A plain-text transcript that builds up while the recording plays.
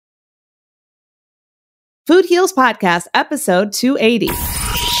Food Heals Podcast, episode 280.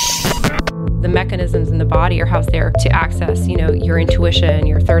 The mechanisms in the body are how it's there to access, your intuition,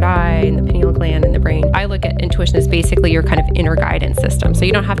 your third eye, and the pineal gland in the brain. I look at intuition as basically your kind of inner guidance system. So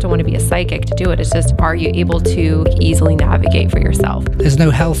you don't have to want to be a psychic to do it. It's just, are you able to easily navigate for yourself? There's no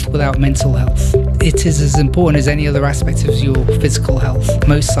health without mental health. It is as important as any other aspect of your physical health.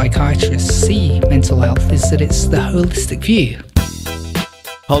 Most psychiatrists see mental health is that it's the holistic view.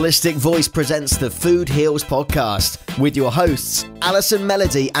 Holistic Voice presents the Food Heals Podcast with your hosts, Alison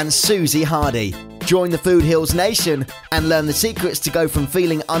Melody and Susie Hardy. Join the Food Heals Nation and learn the secrets to go from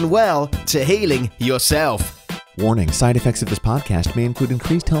feeling unwell to healing yourself. Warning, side effects of this podcast may include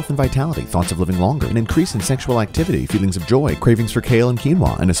increased health and vitality, thoughts of living longer, an increase in sexual activity, feelings of joy, cravings for kale and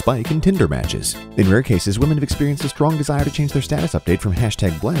quinoa, and a spike in Tinder matches. In rare cases, women have experienced a strong desire to change their status update from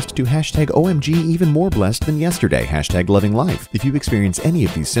 #blessed to #OMG even more blessed than yesterday, #loving life. If you experience any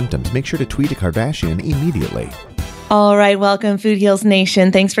of these symptoms, make sure to tweet a Kardashian immediately. All right, welcome Food Heals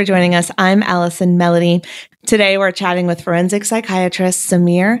Nation. Thanks for joining us. I'm Alison Melody. Today we're chatting with forensic psychiatrist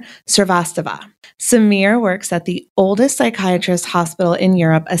Samir Srivastava. Samir works at the oldest psychiatrist hospital in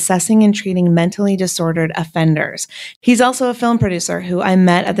Europe, assessing and treating mentally disordered offenders. He's also a film producer who I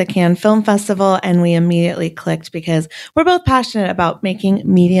met at the Cannes Film Festival, and we immediately clicked because we're both passionate about making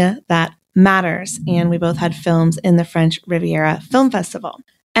media that matters, and we both had films in the French Riviera Film Festival.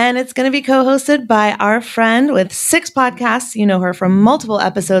 And it's going to be co-hosted by our friend with 6 podcasts. You know her from multiple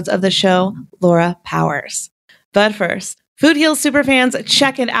episodes of the show, Laura Powers. But first, Food Heals superfans,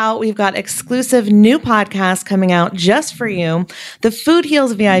 check it out. We've got exclusive new podcasts coming out just for you. The Food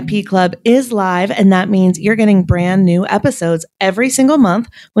Heals VIP Club is live, and that means you're getting brand new episodes every single month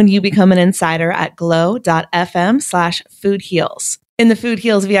when you become an insider at glow.fm/foodheals. In the Food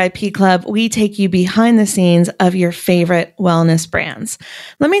Heals VIP Club, we take you behind the scenes of your favorite wellness brands.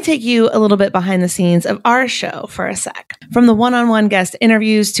 Let me take you a little bit behind the scenes of our show for a sec. From the one-on-one guest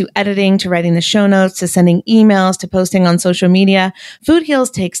interviews to editing to writing the show notes to sending emails to posting on social media, Food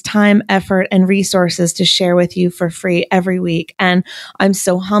Heals takes time, effort, and resources to share with you for free every week. And I'm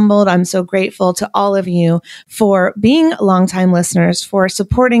so humbled. I'm so grateful to all of you for being longtime listeners, for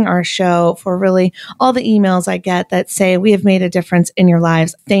supporting our show, for really all the emails I get that say we have made a difference in your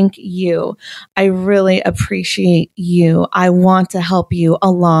lives. Thank you. I really appreciate you. I want to help you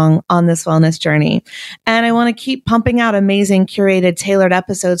along on this wellness journey. And I want to keep pumping out amazing, curated, tailored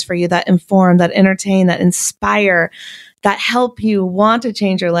episodes for you that inform, that entertain, that inspire, that help you want to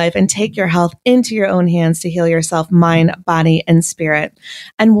change your life and take your health into your own hands to heal yourself, mind, body, and spirit.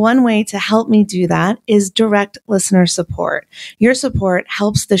 And one way to help me do that is direct listener support. Your support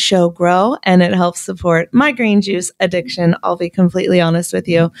helps the show grow, and it helps support my green juice addiction. I'll be completely honest with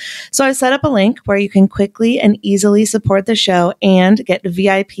you. So I've set up a link where you can quickly and easily support the show and get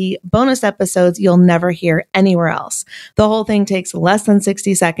VIP bonus episodes you'll never hear anywhere else. The whole thing takes less than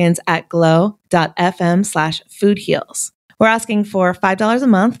 60 seconds at glow.fm/foodheals. We're asking for $5 a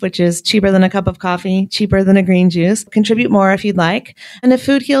month, which is cheaper than a cup of coffee, cheaper than a green juice. Contribute more if you'd like. And if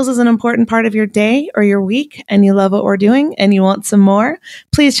Food Heals is an important part of your day or your week and you love what we're doing and you want some more,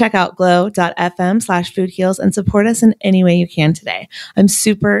 please check out glow.fm/foodheals and support us in any way you can today. I'm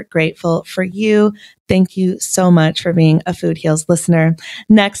super grateful for you. Thank you so much for being a Food Heals listener.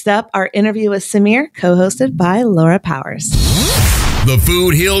 Next up, our interview with Samir, co-hosted by Laura Powers. The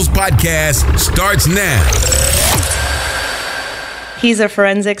Food Heals Podcast starts now. He's a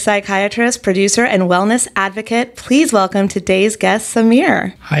forensic psychiatrist, producer, and wellness advocate. Please welcome today's guest,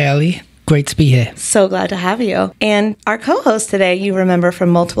 Samir. Hi, Ali. Great to be here. So glad to have you. And our co-host today, you remember from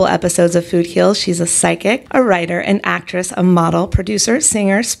multiple episodes of Food Heals. She's a psychic, a writer, an actress, a model, producer,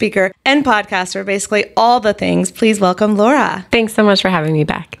 singer, speaker, and podcaster, basically all the things. Please welcome Laura. Thanks so much for having me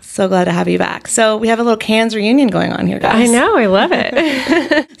back. So glad to have you back. So we have a little Cannes reunion going on here, guys. I know. I love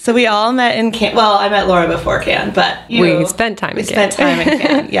it. So we all met in Cannes. Well, I met Laura before Cannes, but we spent time in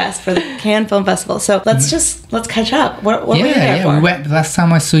Cannes. Yes, for the Cannes Film Festival. So let's catch up. What were you there for? We went, last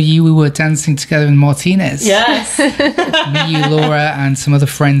time I saw you, we were dancing together in Martinez. Yes. Me, you, Laura, and some other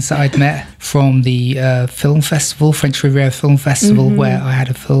friends that I'd met from the film festival, French Riviera Film Festival, where I had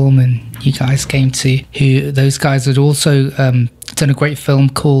a film and you guys came to. Those guys had also done a great film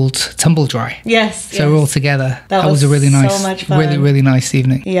called Tumble Dry. Yes. So we're all together. That was a really nice, so much fun. really nice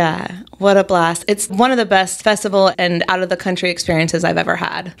evening. Yeah. what a blast. It's one of the best festival and out of the country experiences I've ever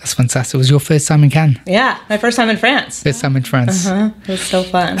had. That's fantastic. It was your first time in Cannes? Yeah, my first time in France. First time in France. It was so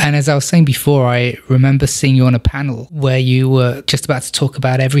fun. And as I was saying before, I remember seeing you on a panel where you were just about to talk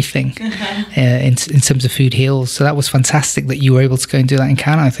about everything in terms of Food Heals. So that was fantastic that you were able to go and do that in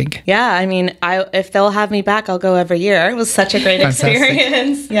Cannes, I think. Yeah, I mean, if they'll have me back, I'll go every year. It was such a great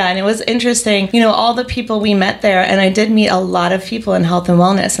experience. Yeah, and it was interesting. You know, all the people we met there, and I did meet a lot of people in health and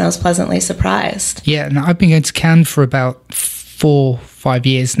wellness, and I was pleasantly surprised. Yeah, and I've been going to Cannes for about 4-5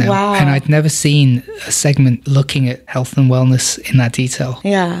 years now. Wow. And I'd never seen a segment looking at health and wellness in that detail.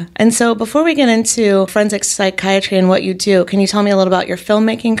 Yeah. And so before we get into forensic psychiatry and what you do, can you tell me a little about your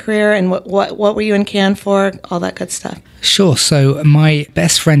filmmaking career and what were you in Cannes for, all that good stuff? Sure. So my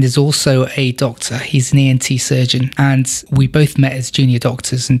best friend is also a doctor. He's an ENT surgeon. And we both met as junior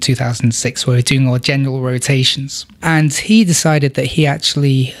doctors in 2006, where we were doing our general rotations. And he decided that he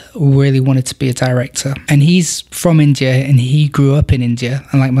actually really wanted to be a director. And he's from India, and he grew up in India,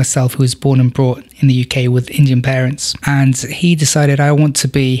 unlike myself, who was born and brought in the UK with Indian parents. And he decided, I want to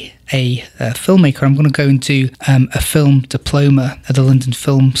be a filmmaker. I'm going to go and do a film diploma at the London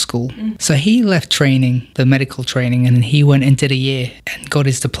Film School. So he left training, the medical training, and then he went and did a year and got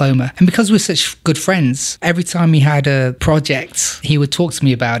his diploma. And because we're such good friends, every time he had a project, he would talk to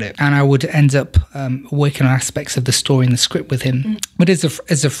me about it, and I would end up working on aspects of the story and the script with him. But as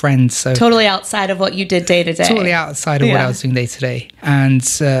a friend, so totally outside of what you did day to day. Totally outside of what I was doing day to day. And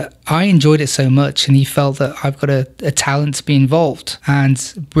I enjoyed it so much, and he felt that I've got a talent to be involved,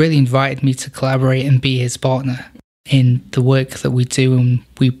 and really invited me to collaborate and be his partner in the work that we do. And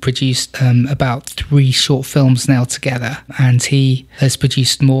we produced about 3 short films now together, and he has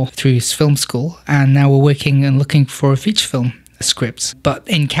produced more through his film school, and now we're working and looking for a feature film scripts. But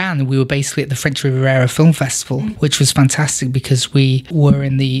in Cannes, we were basically at the French Riviera Film Festival, which was fantastic because we were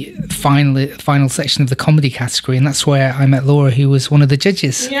in the final section of the comedy category, and that's where I met Laura, who was one of the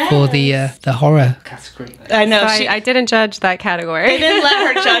judges for the horror category. I know. So I didn't judge that category. They didn't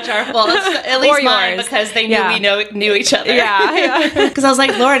let her judge our well, at least mine, because they knew we knew each other. Yeah. Because I was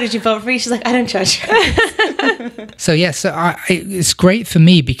like, Laura, did you vote for me? She's like, I didn't judge her. So it's great for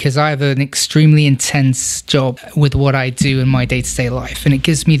me because I have an extremely intense job with what I do in my day-to-day life, and it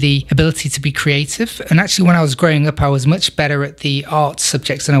gives me the ability to be creative. And actually, when I was growing up, I was much better at the arts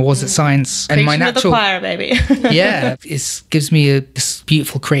subjects than I was at science. And my natural, to the choir, baby. Yeah, it gives me this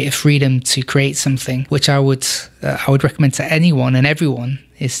beautiful creative freedom to create something, which I would recommend to anyone and everyone,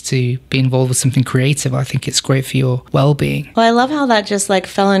 is to be involved with something creative. I think it's great for your well-being. Well, I love how that just like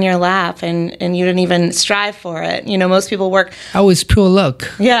fell in your lap and you didn't even strive for it. You know, most people work. Oh, it was pure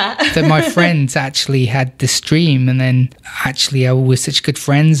luck. Yeah. That my friends actually had this dream, and then actually I was such good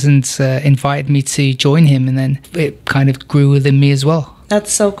friends and invited me to join him, and then it kind of grew within me as well.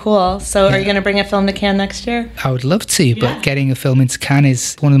 That's so cool. So are you going to bring a film to Cannes next year? I would love to, but getting a film into Cannes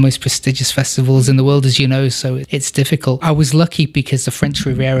is one of the most prestigious festivals in the world, as you know, so it's difficult. I was lucky because the French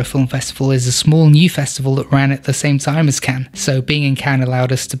Riviera Film Festival is a small new festival that ran at the same time as Cannes. So being in Cannes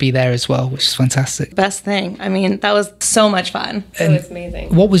allowed us to be there as well, which is fantastic. Best thing. I mean, that was so much fun. It was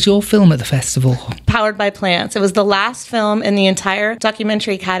amazing. What was your film at the festival? Powered by Plants. It was the last film in the entire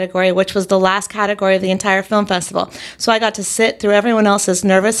documentary category, which was the last category of the entire film festival. So I got to sit through everyone else's,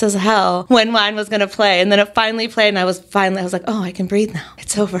 nervous as hell when mine was going to play. And then it finally played, and I was like, oh, I can breathe now.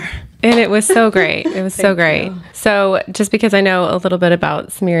 It's over. And it was so great. It was so great. So just because I know a little bit about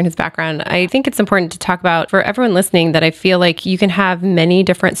Samir and his background, I think it's important to talk about for everyone listening that I feel like you can have many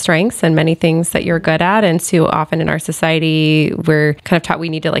different strengths and many things that you're good at. And so often in our society, we're kind of taught we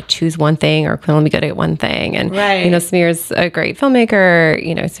need to like choose one thing or can only be good at one thing. And, you know, Samir's a great filmmaker,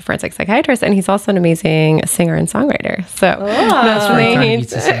 you know, he's a forensic psychiatrist, and he's also an amazing singer and songwriter. So that's really neat.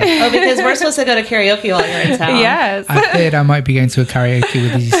 Because we're supposed to go to karaoke while you're in town. Yes. I heard I might be going to a karaoke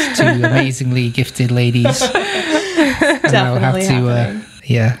with these two amazingly gifted ladies. Definitely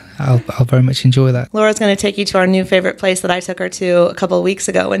happening. I'll very much enjoy that. Laura's going to take you to our new favorite place that I took her to a couple of weeks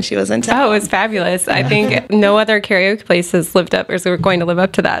ago when she was in town. Oh, it was fabulous. I think no other karaoke place has lived up, or is going to live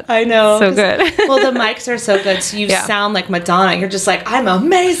up to that. I know. So good. Well, the mics are so good, so you sound like Madonna. You're just like, I'm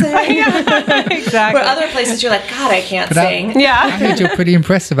amazing. Exactly. Where other places you're like, God, I can't sing. I heard you're pretty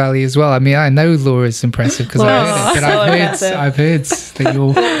impressive, Ali, as well. I mean, I know Laura's impressive because I heard it, but I've heard that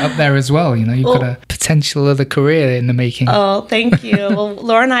you're up there as well. You know, you've got a potential other career in the making. Oh, thank you. Well,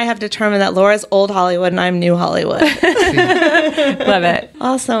 Laura and I have determined that Laura's old Hollywood and I'm new Hollywood. Love it.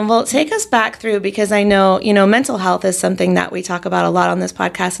 Awesome. Well, take us back through, because I know, you know, mental health is something that we talk about a lot on this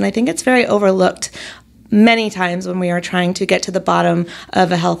podcast, and I think it's very overlooked many times when we are trying to get to the bottom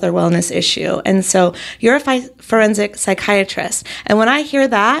of a health or wellness issue. And so you're a forensic psychiatrist. And when I hear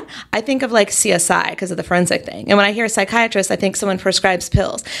that, I think of like CSI because of the forensic thing. And when I hear psychiatrist, I think someone prescribes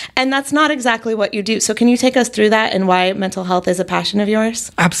pills. And that's not exactly what you do. So can you take us through that and why mental health is a passion of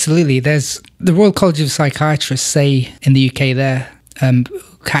yours? Absolutely. There's the Royal College of Psychiatrists say in the UK their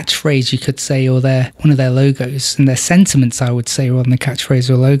catchphrase, you could say, or one of their logos and their sentiments, I would say, rather than the catchphrase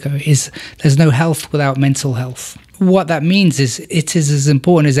or logo, is there's no health without mental health. What that means is it is as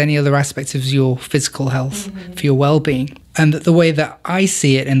important as any other aspect of your physical health for your well-being. And the way that I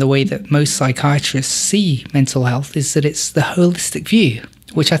see it and the way that most psychiatrists see mental health is that it's the holistic view,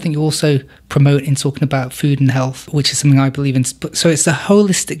 which I think you also promote in talking about food and health, which is something I believe in. So it's the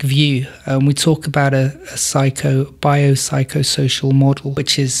holistic view. We talk about a biopsychosocial model,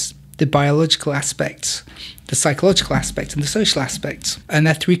 which is the biological aspect, the psychological aspect, and the social aspect. And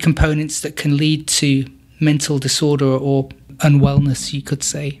they're three components that can lead to mental disorder or unwellness, you could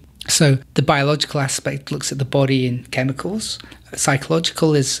say. So the biological aspect looks at the body and chemicals.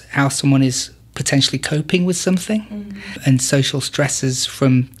 Psychological is how someone is potentially coping with something, and social stresses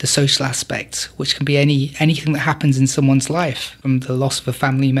from the social aspect, which can be anything that happens in someone's life, from the loss of a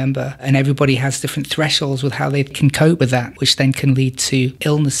family member, and everybody has different thresholds with how they can cope with that, which then can lead to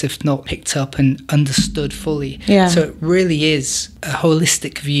illness if not picked up and understood fully. So it really is a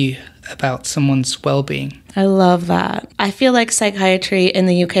holistic view about someone's well-being. I love that. I feel like psychiatry in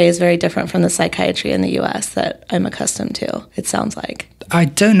the UK is very different from the psychiatry in the US that I'm accustomed to, it sounds like. I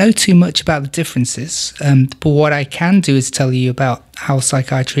don't know too much about the differences, but what I can do is tell you about how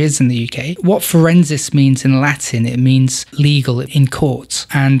psychiatry is in the UK. What forensis means in Latin, it means legal in court.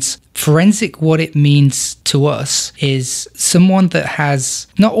 And forensic, what it means to us is someone that has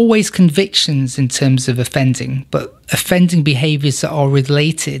not always convictions in terms of offending, but offending behaviours that are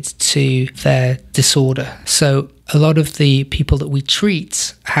related to their disorder. So a lot of the people that we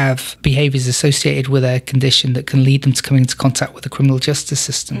treat have behaviours associated with their condition that can lead them to coming into contact with the criminal justice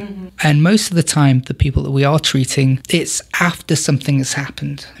system. And most of the time, the people that we are treating, it's after something has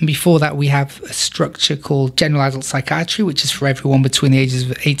happened. And before that, we have a structure called general adult psychiatry, which is for everyone between the ages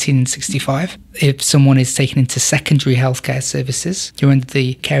of 18 and 65. If someone is taken into secondary healthcare services, you're under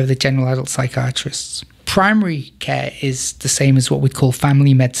the care of the general adult psychiatrists. Primary care is the same as what we call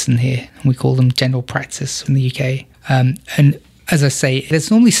family medicine here, and we call them general practice in the UK. And as I say, there's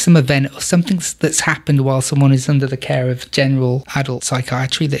normally some event or something that's happened while someone is under the care of general adult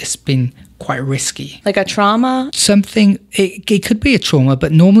psychiatry that has been quite risky. Like a trauma? Something, it could be a trauma,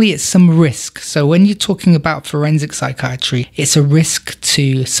 but normally it's some risk. So when you're talking about forensic psychiatry, it's a risk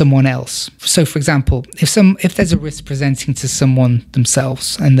to someone else. So for example, if there's a risk presenting to someone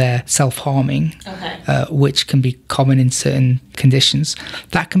themselves and they're self-harming, which can be common in certain conditions,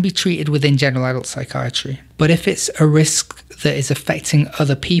 that can be treated within general adult psychiatry. But if it's a risk that is affecting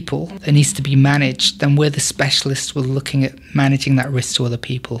other people that needs to be managed, then we're the specialists. We're looking at managing that risk to other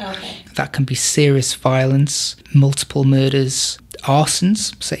people. That can be serious violence, multiple murders,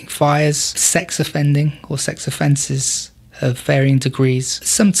 arsons, setting fires, sex offending or sex offences of varying degrees.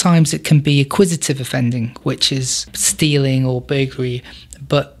 Sometimes it can be acquisitive offending, which is stealing or burglary,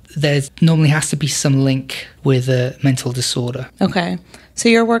 but there normally has to be some link with a mental disorder. Okay. So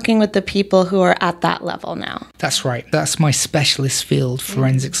you're working with the people who are at that level now. That's right. That's my specialist field,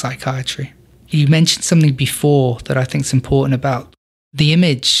 forensic psychiatry. You mentioned something before that I think is important about the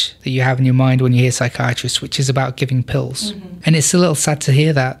image that you have in your mind when you hear psychiatrist, which is about giving pills. And it's a little sad to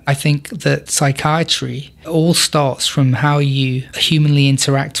hear that. I think that psychiatry all starts from how you humanly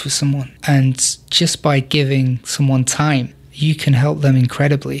interact with someone. And just by giving someone time, you can help them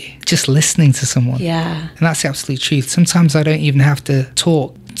incredibly. Just listening to someone. And that's the absolute truth. Sometimes I don't even have to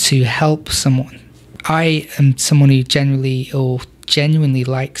talk to help someone. I am someone who genuinely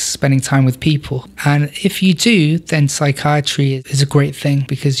likes spending time with people. And if you do, then psychiatry is a great thing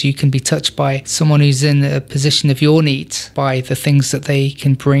because you can be touched by someone who's in a position of your need by the things that they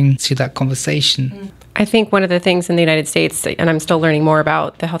can bring to that conversation. I think one of the things in the United States, and I'm still learning more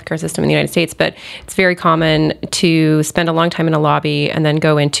about the healthcare system in the United States, but it's very common to spend a long time in a lobby and then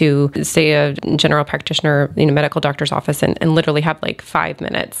go into, say, a general practitioner, medical doctor's office and literally have like 5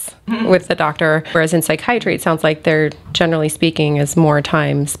 minutes with the doctor. Whereas in psychiatry, it sounds like there, generally speaking, is more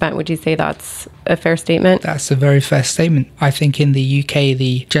time spent. Would you say that's a fair statement? That's a very fair statement. I think in the UK,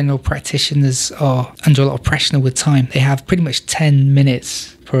 the general practitioners are under a lot of pressure with time. They have pretty much 10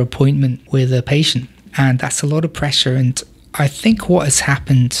 minutes per appointment with a patient. And that's a lot of pressure. And I think what has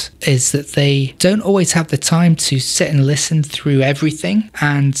happened is that they don't always have the time to sit and listen through everything.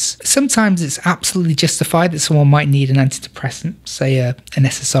 And sometimes it's absolutely justified that someone might need an antidepressant, say an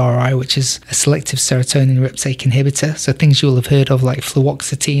SSRI, which is a selective serotonin reuptake inhibitor. So things you'll have heard of like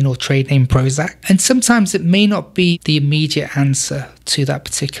fluoxetine or trade name Prozac. And sometimes it may not be the immediate answer to that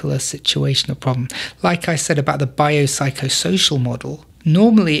particular situation or problem. Like I said about the biopsychosocial model,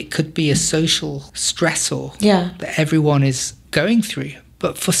 normally it could be a social stressor that everyone is going through.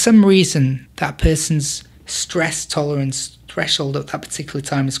 But for some reason, that person's stress tolerance threshold at that particular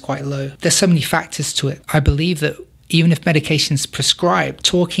time is quite low. There's so many factors to it. I believe that even if medication is prescribed,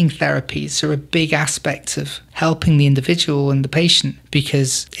 talking therapies are a big aspect of helping the individual and the patient,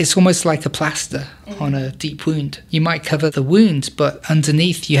 because it's almost like a plaster on a deep wound. You might cover the wound, but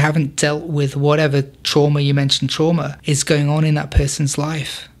underneath you haven't dealt with whatever trauma, you mentioned trauma, is going on in that person's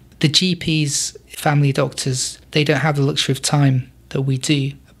life. The GPs, family doctors, they don't have the luxury of time that we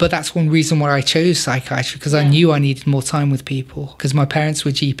do. But that's one reason why I chose psychiatry, because I knew I needed more time with people, because my parents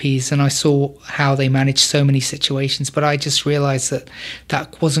were GPs and I saw how they managed so many situations. But I just realized that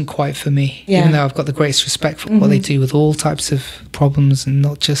that wasn't quite for me, even though I've got the greatest respect for what they do with all types of problems and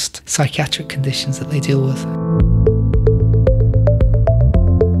not just psychiatric conditions that they deal with.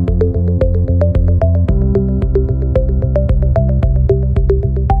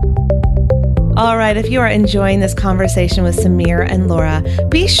 All right, if you are enjoying this conversation with Samir and Laura,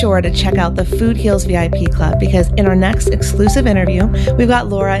 be sure to check out the Food Heals VIP Club, because in our next exclusive interview, we've got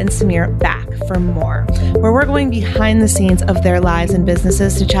Laura and Samir back for more, where we're going behind the scenes of their lives and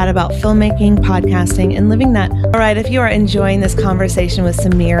businesses to chat about filmmaking, podcasting, and living that. All right, if you are enjoying this conversation with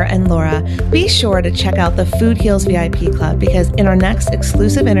Samir and Laura, be sure to check out the Food Heals VIP Club, because in our next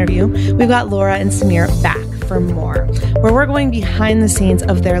exclusive interview, we've got Laura and Samir back for more, where we're going behind the scenes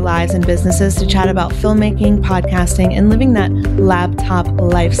of their lives and businesses to chat about filmmaking, podcasting, and living that laptop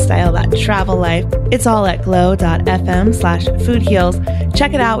lifestyle, that travel life. It's all at glow.fm/foodheals.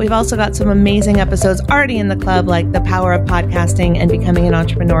 Check it out. We've also got some amazing episodes already in the club, like The Power of Podcasting and Becoming an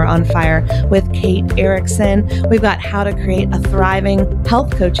Entrepreneur on Fire with Kate Erickson. We've got How to Create a Thriving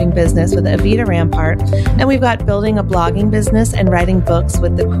Health Coaching Business with Avita Rampart. And we've got Building a Blogging Business and Writing Books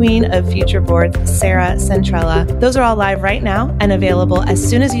with the Queen of Future Boards, Sarah Centrella. Those are all live right now and available as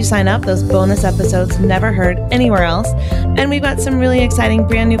soon as you sign up. Those bonus episodes never heard anywhere else. And we've got some really exciting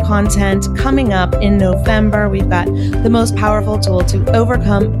brand new content coming up in November. We've got the most powerful tool to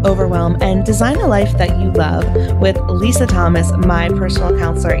overcome overwhelm and design a life that you love with Lisa Thomas, my personal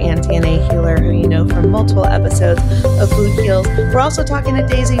counselor and DNA healer, who you know from multiple episodes of Food Heals. We're also talking to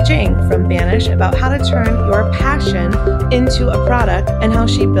Daisy Jing from Banish about how to turn your passion into a product and how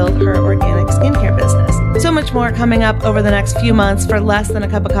she built her organic skincare business. So much more coming up over the next few months. For less than a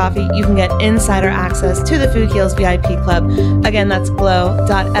cup of coffee, you can get insider access to the Food Heals VIP Club. Again, that's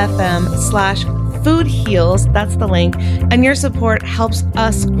glow.fm/Food Heals. That's the link. And your support helps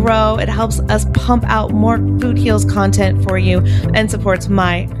us grow. It helps us pump out more Food Heals content for you and supports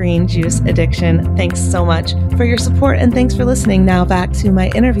my green juice addiction. Thanks so much for your support, and thanks for listening. Now back to my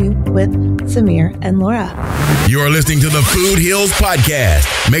interview with Samir and Laura. You're listening to the Food Heals Podcast.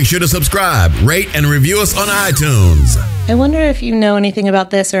 Make sure to subscribe, rate, and review us on iTunes. I wonder if you know anything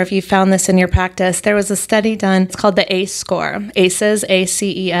about this or if you found this in your practice. There was a study done. It's called the ACE score. ACEs,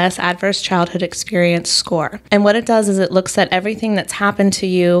 ACES, Adverse Childhood Experience Score. And what it does is it looks at everything that's happened to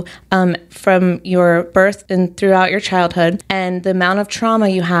you from your birth and throughout your childhood, and the amount of trauma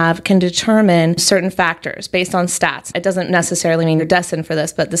you have can determine certain factors based on stats. It doesn't necessarily mean you're destined for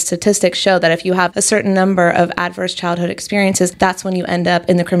this, but the statistics show that if you have a certain number of adverse childhood experiences, that's when you end up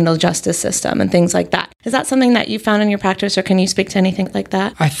in the criminal justice system and things like that. Is that something that you found in your practice, or can you speak to anything like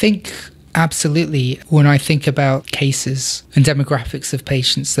that? I think absolutely. When I think about cases and demographics of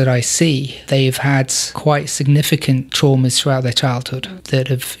patients that I see, they've had quite significant traumas throughout their childhood that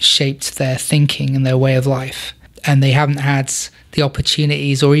have shaped their thinking and their way of life. And they haven't had the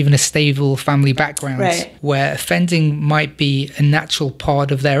opportunities or even a stable family background where offending might be a natural part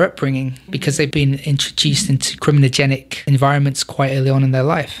of their upbringing because they've been introduced into criminogenic environments quite early on in their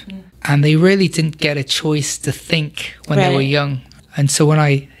life. And they really didn't get a choice to think when they were young. And so when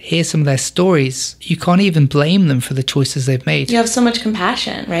I hear some of their stories, you can't even blame them for the choices they've made. You have so much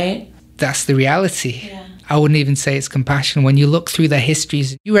compassion, right? That's the reality. Yeah. I wouldn't even say it's compassion. When you look through their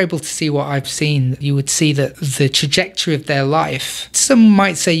histories, you're able to see what I've seen. You would see that the trajectory of their life, some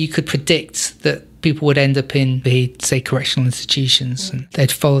might say you could predict that people would end up in the, say, correctional institutions, and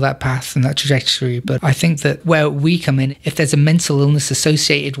they'd follow that path and that trajectory. But I think that where we come in, if there's a mental illness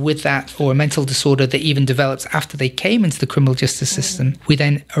associated with that, or a mental disorder that even develops after they came into the criminal justice system, we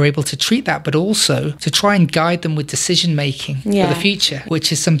then are able to treat that, but also to try and guide them with decision making for the future,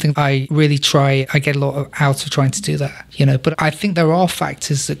 which is something I really try. I get a lot out of trying to do that, but I think there are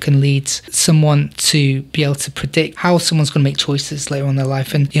factors that can lead someone to be able to predict how someone's going to make choices later on in their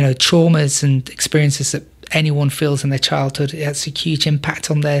life. And traumas and experiences that anyone feels in their childhood, it has a huge impact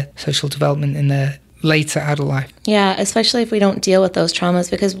on their social development in their later adult life. Yeah, especially if we don't deal with those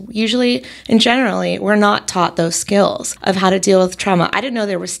traumas, because usually and generally we're not taught those skills of how to deal with trauma. I didn't know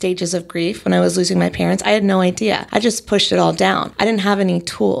there were stages of grief when I was losing my parents. I had no idea. I just pushed it all down. I didn't have any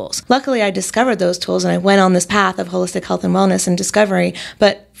tools. Luckily, I discovered those tools and I went on this path of holistic health and wellness and discovery.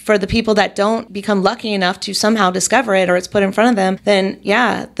 But for the people that don't become lucky enough to somehow discover it, or it's put in front of them, then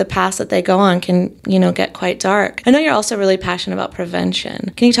the paths that they go on can, get quite dark. I know you're also really passionate about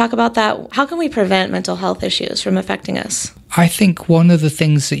prevention. Can you talk about that? How can we prevent mental health issues from affecting us? I think one of the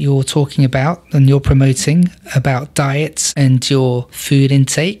things that you're talking about and you're promoting about diets and your food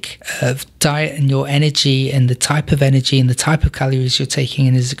intake, of diet and your energy and the type of energy and the type of calories you're taking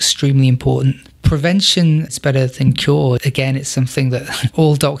in is extremely important. Prevention is better than cure. Again, it's something that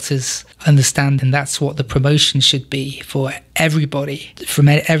all doctors understand, and that's what the promotion should be for everybody, from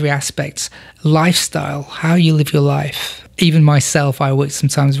every aspect. Lifestyle, how you live your life. Even myself, I work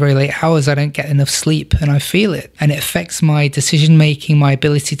sometimes very late hours. I don't get enough sleep, and I feel it. And it affects my decision making, my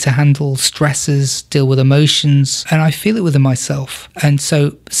ability to handle stresses, deal with emotions, and I feel it within myself. And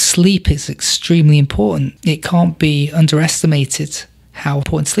so sleep is extremely important. It can't be underestimated how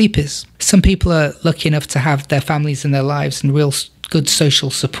important sleep is. Some people are lucky enough to have their families in their lives and real good social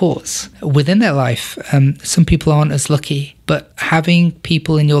supports within their life. Some people aren't as lucky, but having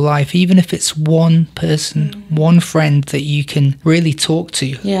people in your life, even if it's one person, one friend that you can really talk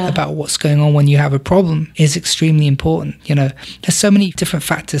to about what's going on when you have a problem, is extremely important. There's so many different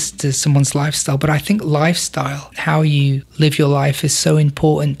factors to someone's lifestyle, but I think lifestyle, how you live your life, is so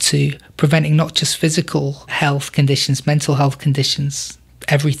important to preventing not just physical health conditions, mental health conditions,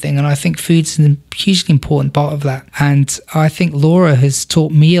 everything. And I think food's a hugely important part of that. And I think Laura has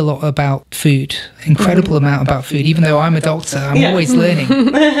taught me a lot about food, incredible amount about food. Even though I'm a doctor, I'm always learning.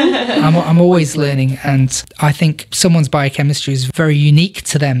 I'm always learning. And I think someone's biochemistry is very unique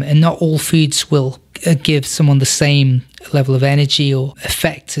to them, and not all foods will give someone the same level of energy or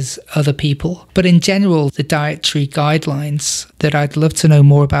effect as other people. But in general, the dietary guidelines that I'd love to know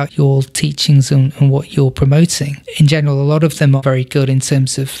more about your teachings and what you're promoting. In general, a lot of them are very good in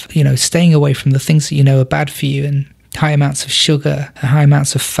terms of, staying away from the things that are bad for you, and high amounts of sugar, high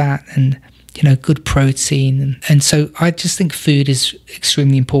amounts of fat, and good protein. And so I just think food is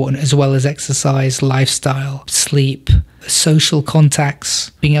extremely important, as well as exercise, lifestyle, sleep, social contacts,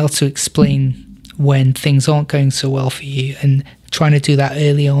 being able to explain when things aren't going so well for you, and trying to do that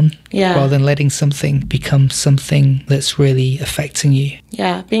early on rather than letting something become something that's really affecting you.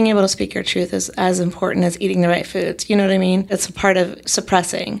 Yeah, being able to speak your truth is as important as eating the right foods. You know what I mean? It's a part of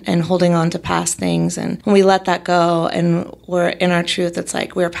suppressing and holding on to past things. And when we let that go and we're in our truth, it's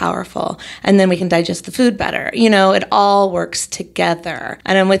like we're powerful. And then we can digest the food better. It all works together.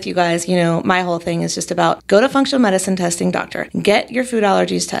 And I'm with you guys. My whole thing is just about go to functional medicine testing doctor, get your food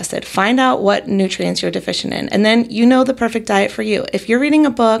allergies tested, find out what nutrients you're deficient in, and then the perfect diet for you. If you're reading a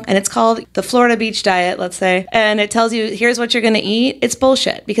book and it's called the Florida Beach Diet, let's say, and it tells you here's what you're going to eat, it's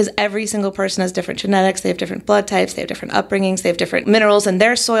bullshit, because every single person has different genetics, they have different blood types, they have different upbringings, they have different minerals in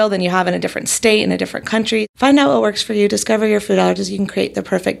their soil than you have in a different state, in a different country. Find out what works for you, discover your food allergies, you can create the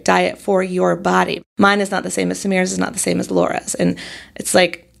perfect diet for your body. Mine is not the same as Samir's, is not the same as Laura's, and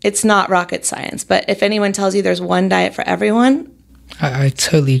it's not rocket science, but if anyone tells you there's one diet for everyone, I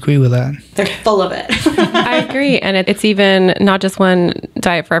totally agree with that. They're full of it. I agree. And it's even not just one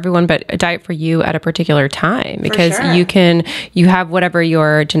diet for everyone, but a diet for you at a particular time, because you have whatever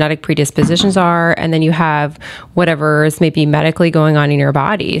your genetic predispositions are, and then you have whatever is maybe medically going on in your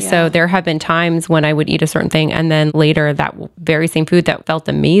body. Yeah. So there have been times when I would eat a certain thing, and then later that very same food that felt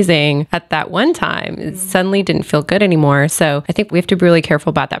amazing at that one time suddenly didn't feel good anymore. So I think we have to be really careful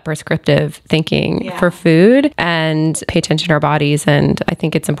about that prescriptive thinking for food and pay attention to our bodies. And I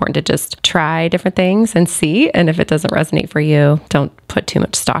think it's important to just try different things and see. And if it doesn't resonate for you, don't put too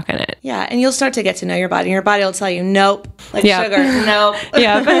much stock in it. Yeah, and you'll start to get to know your body. Your body will tell you, nope. Like Yep. sugar, nope.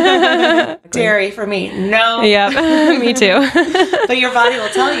 Yep. Dairy for me, no. Yep. Me too. But your body will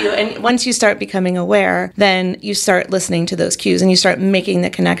tell you. And once you start becoming aware, then you start listening to those cues and you start making the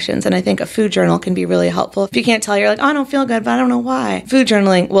connections. And I think a food journal can be really helpful. If you can't tell, you're like, oh, I don't feel good, but I don't know why. Food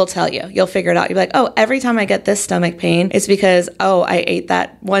journaling will tell you. You'll figure it out. You'll be like, oh, every time I get this stomach pain, it's because, oh, I ate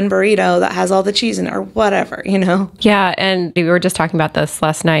that one burrito that has all the cheese in it or whatever, you know? Yeah. And we were just talking about this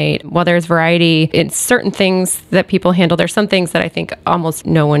last night. While there's variety in certain things that people handle, there's some things that I think almost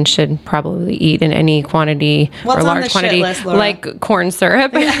no one should probably eat in any quantity What's or on the large shit quantity, list, Laura? like corn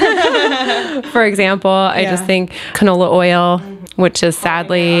syrup. For example, I just think canola oil, which is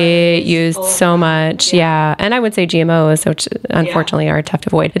sadly used so much. Yeah. And I would say GMOs, which unfortunately are tough to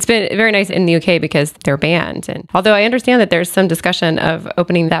avoid. It's been very nice in the UK because they're banned. And although I understand that there's some discussion of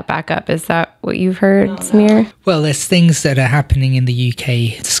opening that back up, is that what you've heard, Samir? Well, there's things that are happening in the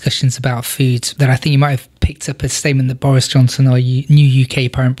UK, discussions about food, that I think you might have picked up a statement that Boris Johnson, our new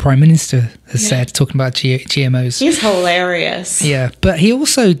UK Prime Minister, has said, talking about GMOs. He's hilarious. Yeah, but he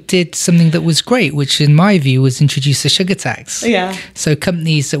also did something that was great, which in my view was introduce a sugar tax. Yeah. So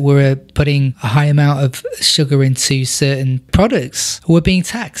companies that were putting a high amount of sugar into certain products were being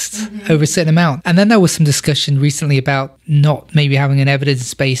taxed over a certain amount. And then there was some discussion recently about not maybe having an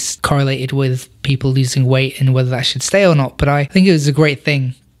evidence base correlated with people losing weight and whether that should stay or not. But I think it was a great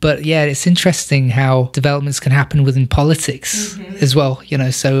thing. But yeah, it's interesting how developments can happen within politics as well, you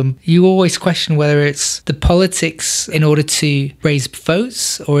know. So you always question whether it's the politics in order to raise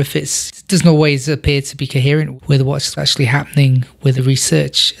votes or if it doesn't always appear to be coherent with what's actually happening with the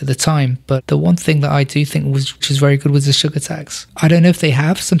research at the time. But the one thing that I do think which is very good was the sugar tax. I don't know if they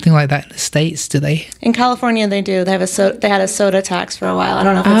have something like that in the States, do they? In California, they do. They have they had a soda tax for a while. I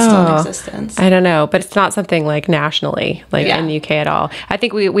don't know if it's still in existence. I don't know, but it's not something like nationally, like in the UK at all. I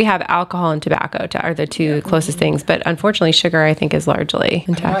think we have alcohol and tobacco are the two closest things, but unfortunately sugar I think is largely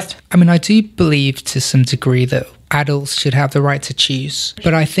intact. I mean, I do believe to some degree that adults should have the right to choose.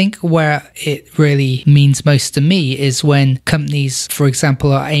 But I think where it really means most to me is when companies, for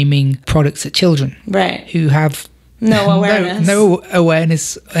example, are aiming products at children who have no awareness. No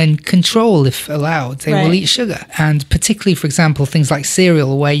awareness and control, if allowed. They will eat sugar. And particularly, for example, things like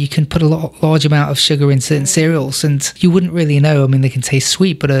cereal, where you can put a large amount of sugar in certain cereals, and you wouldn't really know. I mean, they can taste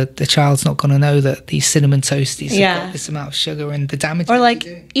sweet, but a child's not going to know that these cinnamon toasties have got this amount of sugar and the damage. Or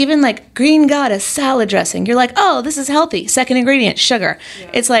like, even like Green Goddess salad dressing. You're like, oh, this is healthy. Second ingredient, sugar.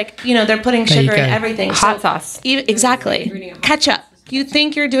 It's like, you know, they're putting sugar in everything. Hot sauce. Exactly. Ketchup. You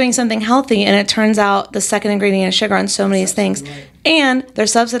think you're doing something healthy, and it turns out the second ingredient is sugar on so many things. And they're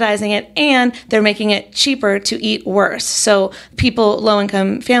subsidizing it, and they're making it cheaper to eat worse. So people,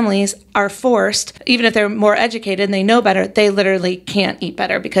 low-income families, are forced, even if they're more educated and they know better, they literally can't eat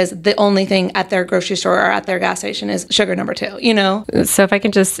better because the only thing at their grocery store or at their gas station is sugar number 2, you know? So if I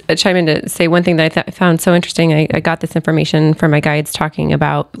can just chime in to say one thing that I found so interesting, I got this information from my guides talking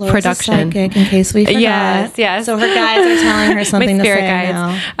about production. A psychic, in case we forgot. Yes. So her guides are telling her something my to spirit say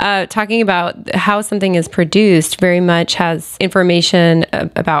guides, now. Talking about how something is produced very much has information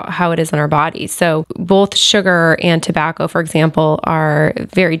about how it is in our body. So both sugar and tobacco, for example, are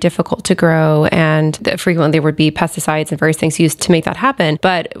very difficult to grow, and frequently there would be pesticides and various things used to make that happen.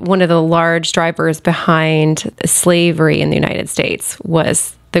 But one of the large drivers behind slavery in the United States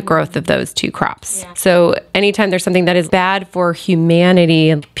was the growth of those two crops. Yeah. So anytime there's something that is bad for humanity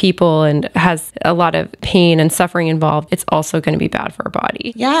and people and has a lot of pain and suffering involved, it's also going to be bad for our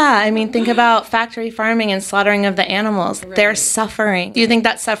body. Yeah, I mean, think about factory farming and slaughtering of the animals. Right. They're suffering. Do you think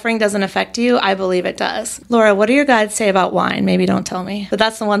that suffering doesn't affect you? I believe it does. Laura, what do your guides say about wine? Maybe don't tell me. But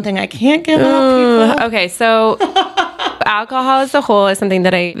that's the one thing I can't give up, people. Okay, so alcohol as a whole is something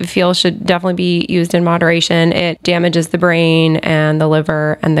that I feel should definitely be used in moderation. It damages the brain and the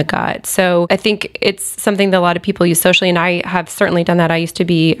liver and the gut. So I think it's something that a lot of people use socially, and I have certainly done that. I used to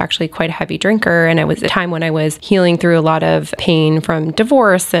be actually quite a heavy drinker, and it was a time when I was healing through a lot of pain from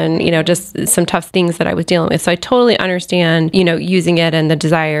divorce and, you know, just some tough things that I was dealing with. So I totally understand, you know, using it and the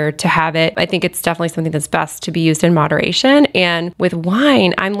desire to have it. I think it's definitely something that's best to be used in moderation. And with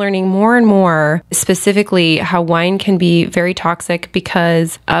wine, I'm learning more and more specifically how wine can be very toxic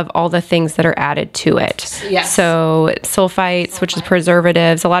because of all the things that are added to it. Yes. So sulfites, which is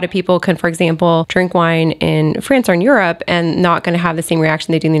preservatives. A lot of people can, for example, drink wine in France or in Europe and not going to have the same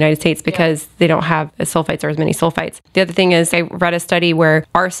reaction they do in the United States because they don't have sulfites or as many sulfites. The other thing is I read a study where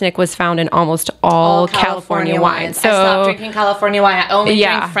arsenic was found in almost all California wines. So I stopped drinking California wine. I only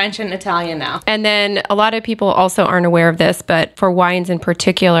drink French and Italian now. And then a lot of people also aren't aware of this, but for wines in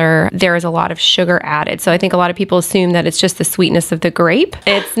particular, there is a lot of sugar added. So I think a lot of people assume that that it's just the sweetness of the grape.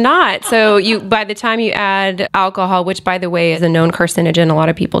 It's not. So by the time you add alcohol, which by the way is a known carcinogen, a lot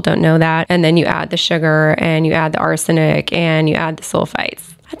of people don't know that, and then you add the sugar and you add the arsenic and you add the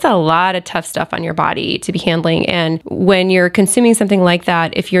sulfites. That's a lot of tough stuff on your body to be handling. And when you're consuming something like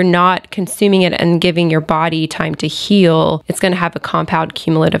that, if you're not consuming it and giving your body time to heal, it's going to have a compound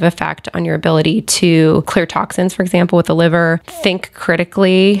cumulative effect on your ability to clear toxins, for example, with the liver, think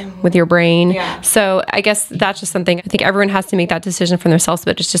critically with your brain. Yeah. So I guess that's just something I think everyone has to make that decision for themselves,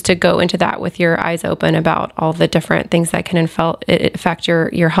 but it's just to go into that with your eyes open about all the different things that can affect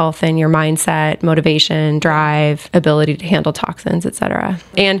your health and your mindset, motivation, drive, ability to handle toxins, etc.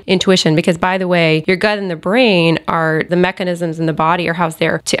 And intuition, because by the way, your gut and the brain are the mechanisms in the body are housed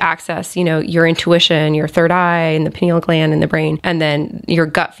there to access, your intuition, your third eye and the pineal gland in the brain, and then your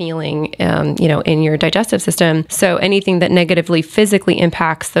gut feeling, in your digestive system. So anything that negatively physically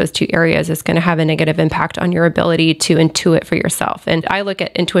impacts those two areas is going to have a negative impact on your ability to intuit for yourself. And I look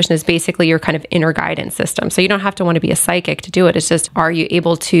at intuition as basically your kind of inner guidance system. So you don't have to want to be a psychic to do it. It's just, are you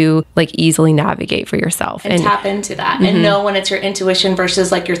able to easily navigate for yourself and tap into that and know when it's your intuition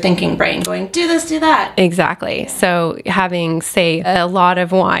versus your thinking brain going, do this, do that. Exactly. So having, say, a lot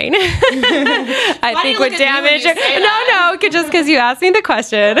of wine, I think would damage. No, just because you asked me the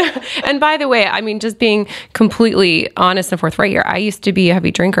question. And by the way, just being completely honest and forthright here, I used to be a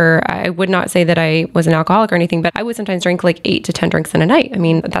heavy drinker. I would not say that I was an alcoholic or anything, but I would sometimes drink 8 to 10 drinks in a night.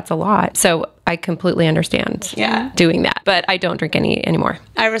 That's a lot. So I completely understand doing that, but I don't drink any anymore.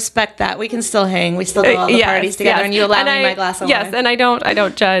 I respect that. We can still hang. We still do all the parties together, and you allow me my glass of wine. Yes, and I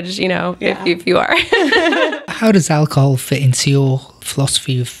don't judge, if you are. How does alcohol fit into your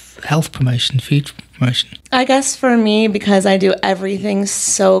philosophy of health promotion, food promotion? I guess for me, because I do everything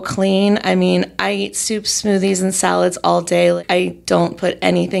so clean, I eat soups, smoothies, and salads all day. I don't put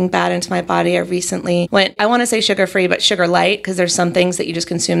anything bad into my body. I recently I want to say sugar-free, but sugar light, because there's some things that you just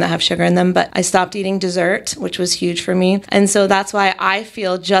consume that have sugar in them, but I stopped eating dessert, which was huge for me. And so that's why I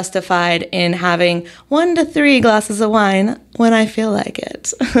feel justified in having 1 to 3 glasses of wine when I feel like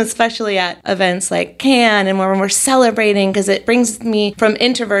it, especially at events like Cannes and when we're celebrating, because it brings me from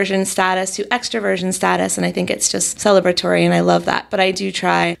introversion status to extroversion status. And I think it's just celebratory, and I love that. But I do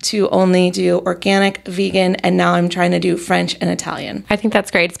try to only do organic, vegan, and now I'm trying to do French and Italian. I think that's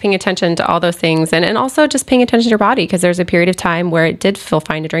great. It's paying attention to all those things, and also just paying attention to your body, because there's a period of time where it did feel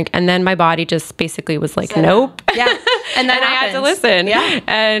fine to drink, and then my body just basically was like, nope. Yeah, and I had to listen. Yeah,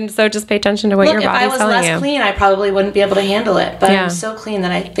 and so just pay attention to what your body's telling you. If I was less clean, I probably wouldn't be able to handle it. But I'm so clean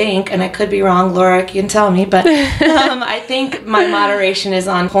that I think, and I could be wrong, Laura, you can tell me, but I think my moderation is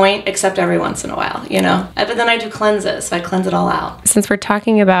on point, except every once in a while, But then I do cleanses, so I cleanse it all out. Since we're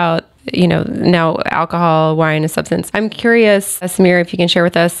talking about now alcohol, wine, and substance, I'm curious, Samir, if you can share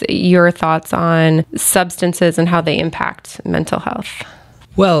with us your thoughts on substances and how they impact mental health.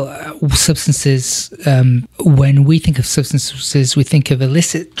 Well, substances, when we think of substances, we think of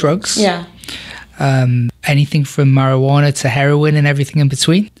illicit drugs. Yeah. Anything from marijuana to heroin and everything in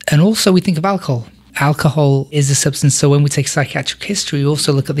between. And also we think of alcohol. Alcohol is a substance, so when we take psychiatric history, we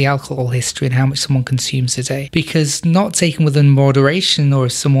also look at the alcohol history and how much someone consumes a day. Because not taken within moderation, or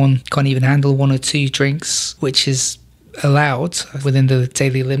if someone can't even handle 1 or 2 drinks, which is allowed within the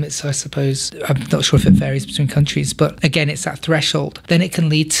daily limits, I suppose. I'm not sure if it varies between countries, but again, it's that threshold. Then it can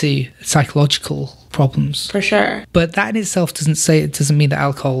lead to psychological problems. For sure. But that in itself doesn't mean that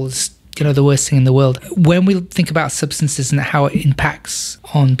alcohol is the worst thing in the world. When we think about substances and how it impacts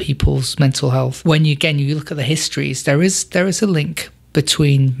on people's mental health, when you look at the histories, there is a link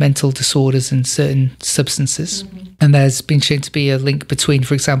between mental disorders and certain substances. Mm-hmm. And there's been shown to be a link between,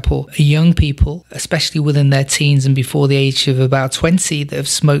 for example, young people, especially within their teens and before the age of about 20, that have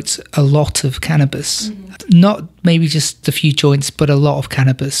smoked a lot of cannabis. Mm-hmm. Not maybe just a few joints, but a lot of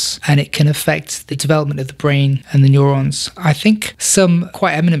cannabis. And it can affect the development of the brain and the neurons. I think some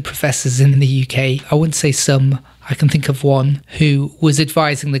quite eminent professors in the UK, I wouldn't say some, I can think of one who was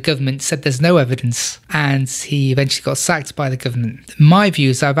advising the government, said there's no evidence, and he eventually got sacked by the government. My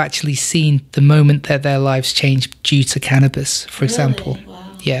view is I've actually seen the moment that their lives changed due to cannabis, for example.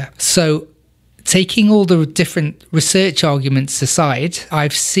 Wow. Yeah. So taking all the different research arguments aside,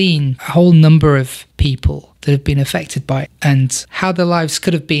 I've seen a whole number of people that have been affected by it and how their lives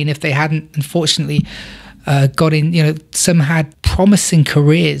could have been if they hadn't, unfortunately, got in, some had promising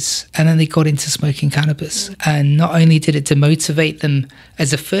careers and then they got into smoking cannabis. And not only did it demotivate them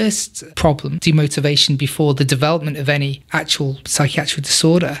as a first problem, demotivation before the development of any actual psychiatric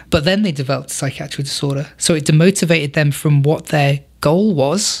disorder, but then they developed a psychiatric disorder. So it demotivated them from what their goal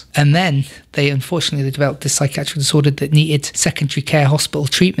was. And then they developed this psychiatric disorder that needed secondary care hospital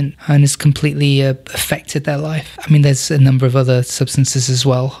treatment and has completely affected their life. I mean, there's a number of other substances as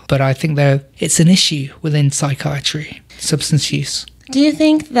well, but I think it's an issue within psychiatry, substance use. Do you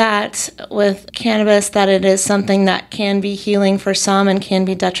think that with cannabis that it is something that can be healing for some and can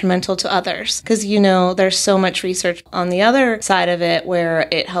be detrimental to others? Because, there's so much research on the other side of it where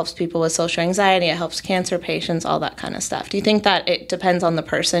it helps people with social anxiety, it helps cancer patients, all that kind of stuff. Do you think that it depends on the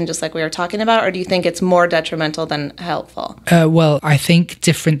person, just like we were talking about, or do you think it's more detrimental than helpful? Well, I think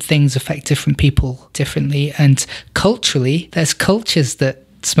different things affect different people differently. And culturally, there's cultures that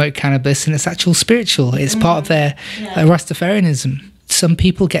smoke cannabis and it's actual spiritual. It's part of their Rastafarianism. Some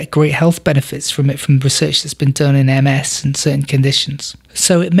people get great health benefits from it, from research that's been done in MS and certain conditions.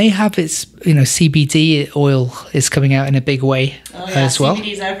 So it may have its, CBD oil is coming out in a big way as well.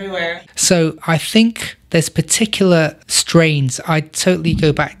 CBD's everywhere. So I think there's particular strains. I totally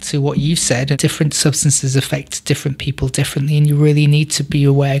go back to what you said. Different substances affect different people differently, and you really need to be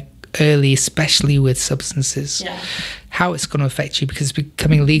aware early, especially with substances, how it's going to affect you, because it's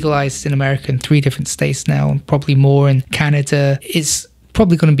becoming legalized in America in 3 different states now, and probably more in Canada. It's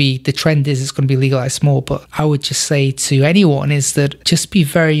probably going to be, the trend is it's going to be legalized more. But I would just say to anyone is that just be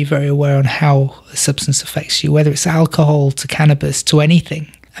very, very aware on how a substance affects you, whether it's alcohol to cannabis to anything,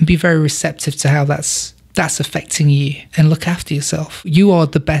 and be very receptive to how that's affecting you, and look after yourself. You are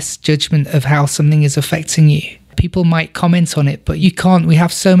the best judgment of how something is affecting you. People might comment on it, but you can't. We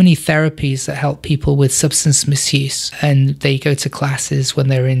have so many therapies that help people with substance misuse, and they go to classes when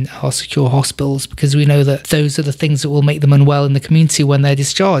they're in our secure hospitals, because we know that those are the things that will make them unwell in the community when they're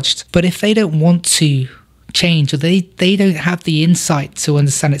discharged. But if they don't want to change, or they don't have the insight to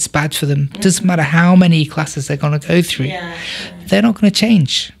understand it's bad for them, it doesn't matter how many classes they're going to go through, they're not going to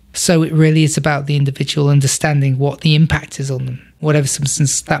change. So it really is about the individual understanding what the impact is on them, whatever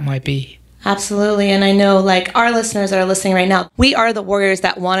substance that might be. Absolutely. And I know, like, our listeners that are listening right now, we are the warriors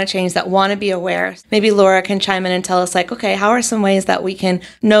that want to change, that want to be aware. Maybe Laura can chime in and tell us, like, okay, how are some ways that we can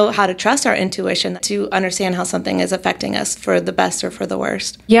know how to trust our intuition to understand how something is affecting us for the best or for the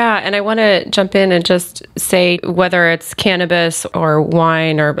worst? Yeah, and I want to jump in and just say, whether it's cannabis or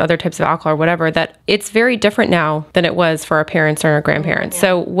wine or other types of alcohol or whatever, that it's very different now than it was for our parents or our grandparents.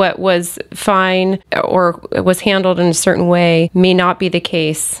 So what was fine or was handled in a certain way may not be the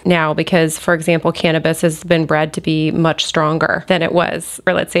case now, because, for example, cannabis has been bred to be much stronger than it was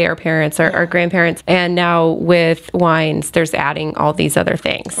for, let's say, our parents or our grandparents. And now with wines, there's adding all these other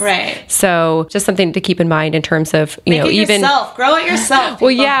things. Right. So just something to keep in mind in terms of, Make it even yourself. Grow it yourself.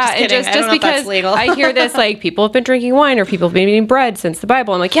 Well, yeah, and just because I hear this, like, people have been drinking wine or people have been eating bread since the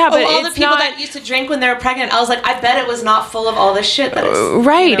Bible. I'm like, yeah, but all the people that used to drink when they were pregnant, I was like, I bet it was not full of all this shit that is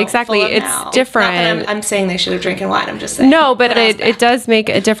right. Exactly. It's now. different. Not that I'm saying they should have drinking wine. I'm just saying. No, but it does make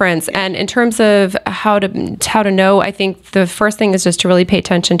a difference. And in terms of how to know, I think the first thing is just to really pay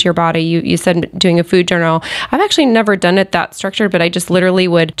attention to your body. You said doing a food journal. I've actually never done it that structured, but I just literally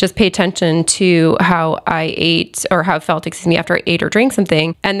would just pay attention to how I ate, or how I felt, after I ate or drank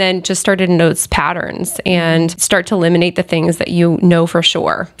something, and then just started to notice patterns and start to eliminate the things that you know for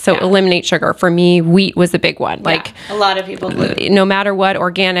sure. So eliminate sugar. For me, wheat was a big one. Like a lot of people do. No matter what,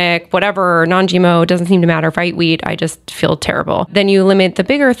 organic, whatever, non-GMO, it doesn't seem to matter. If I eat wheat, I just feel terrible. Then you eliminate the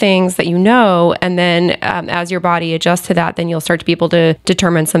bigger things that you know, and then as your body adjusts to that, then you'll start to be able to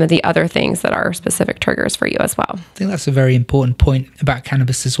determine some of the other things that are specific triggers for you as well. I think that's a very important point about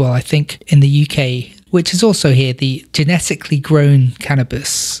cannabis as well. I think in the UK, which is also here, the genetically grown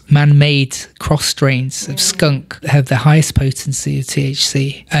cannabis, man-made cross strains of skunk have the highest potency of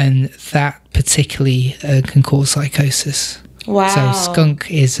THC, and that particularly can cause psychosis. Wow. So skunk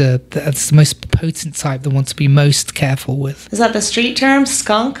that's the most potent type, the one to be most careful with. Is that the street term,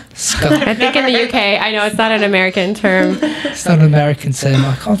 skunk? Skunk. I think in the UK, I know it's not an American term. It's not an American term.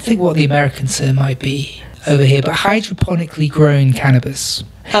 I can't think what the American term might be over here, but hydroponically grown cannabis.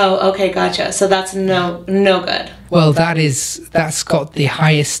 Oh, okay, gotcha. So that's no good. Well, that's got the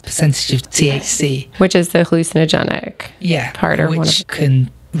highest percentage of THC, which is the hallucinogenic part, or which can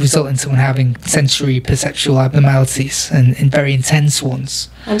result in someone having sensory perceptual abnormalities, and very intense ones.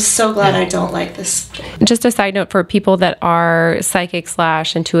 I'm so glad I don't like this. Just a side note for people that are psychic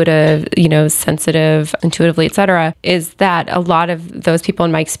 / intuitive, sensitive, intuitively, etc., is that a lot of those people,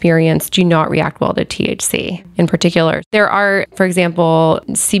 in my experience, do not react well to THC in particular. There are, for example,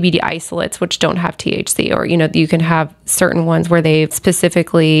 CBD isolates which don't have THC, or, you can have certain ones where they've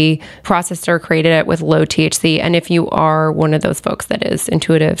specifically processed or created it with low THC. And if you are one of those folks that is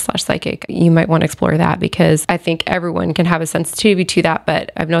intuitive / psychic, you might want to explore that, because I think everyone can have a sensitivity to that, but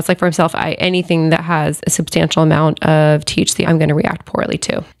but I've noticed like for myself, anything that has a substantial amount of THC, I'm going to react poorly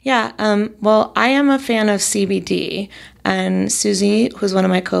to. Yeah. Well, I am a fan of CBD, and Susie, who's one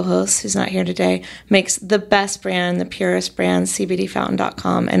of my co-hosts, who's not here today, makes the best brand, the purest brand,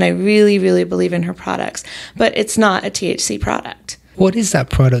 CBDfountain.com. And I really, really believe in her products, but it's not a THC product. What is that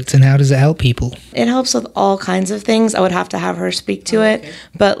product and how does it help people? It helps with all kinds of things. I would have to have her speak to it.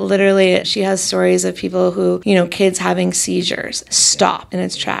 But literally, she has stories of people who, kids having seizures stop in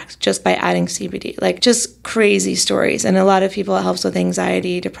its tracks just by adding CBD. Like, just crazy stories. And a lot of people, it helps with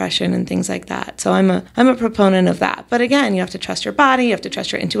anxiety, depression, and things like that. So I'm a proponent of that. But again, you have to trust your body. You have to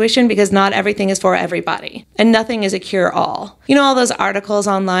trust your intuition, because not everything is for everybody. And nothing is a cure-all. All those articles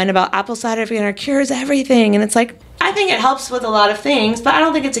online about apple cider vinegar cures everything. And it's like, I think it helps with a lot of things, but I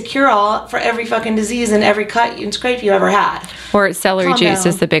don't think it's a cure-all for every fucking disease and every cut and scrape you ever had. Or celery juice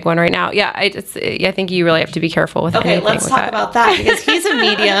is the big one right now. Yeah, I think you really have to be careful with anything. Okay, let's talk about that, because he's a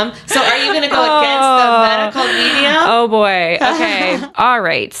medium. So are you going to go against the medical medium? Oh, boy. Okay. All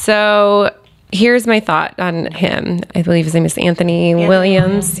right. So here's my thought on him. I believe his name is Anthony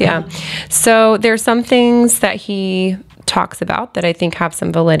Williams. Yeah. So there's some things that he talks about that I think have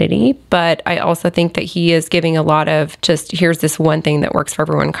some validity, but I also think that he is giving a lot of just, here's this one thing that works for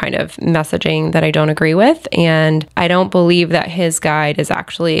everyone kind of messaging that I don't agree with. And I don't believe that his guide is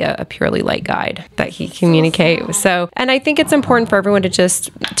actually a purely light guide that he communicates. So, and I think it's important for everyone to just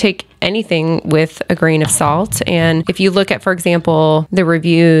take anything with a grain of salt. And if you look at, for example, the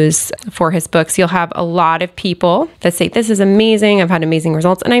reviews for his books, you'll have a lot of people that say, this is amazing. I've had amazing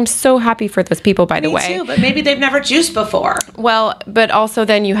results. And I'm so happy for those people, by the way. Me too, but maybe they've never juiced before. Well, but also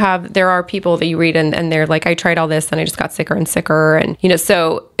then there are people that you read and they're like, I tried all this and I just got sicker and sicker. And,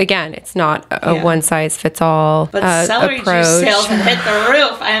 so again, it's not a one size fits all approach. But celery juice sales hit the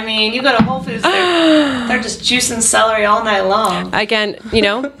roof. I mean, you go to Whole Foods, they're just juicing celery all night long. Again,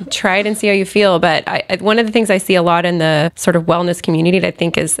 try it and see how you feel. But one of the things I see a lot in the sort of wellness community that I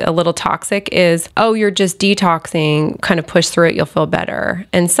think is a little toxic is, oh, you're just detoxing, kind of push through it, you'll feel better.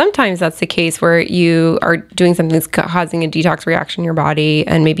 And sometimes that's the case where you are doing something that's causing a detox reaction in your body,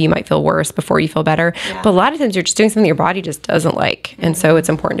 and maybe you might feel worse before you feel better. Yeah. But a lot of times you're just doing something your body just doesn't like. And so it's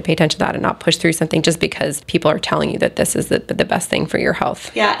important to pay attention to that and not push through something just because people are telling you that this is the best thing for your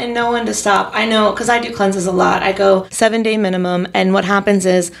health. Yeah, and know when to stop. I know, because I do cleanses a lot. I go 7-day minimum, and what happens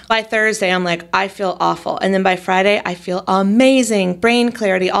is by Thursday, I'm like, I feel awful. And then by Friday, I feel amazing, brain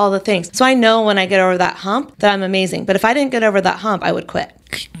clarity, all the things. So I know when I get over that hump that I'm amazing. But if I didn't get over that hump, I would quit.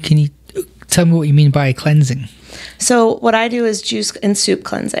 Can you tell me what you mean by cleansing? So what I do is juice and soup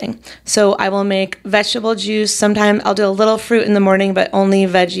cleansing. So I will make vegetable juice. Sometimes I'll do a little fruit in the morning, but only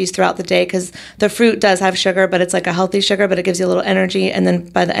veggies throughout the day, because the fruit does have sugar, but it's like a healthy sugar, but it gives you a little energy. And then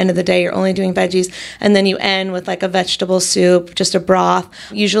by the end of the day, you're only doing veggies. And then you end with like a vegetable soup, just a broth,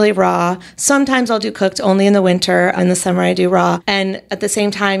 usually raw. Sometimes I'll do cooked only in the winter. In the summer, I do raw. And at the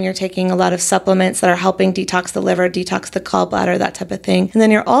same time, you're taking a lot of supplements that are helping detox the liver, detox the gallbladder, that type of thing. And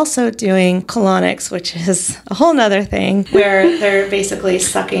then you're also doing colonics, which is a whole nother thing, where they're basically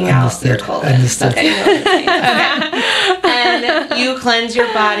sucking out your colon. Okay. And you cleanse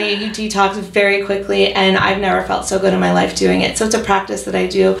your body, you detox very quickly, and I've never felt so good in my life doing it. So it's a practice that I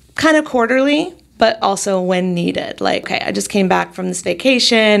do kind of quarterly, but also when needed. Like, okay, I just came back from this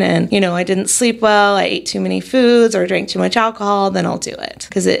vacation and, I didn't sleep well, I ate too many foods or drank too much alcohol, then I'll do it,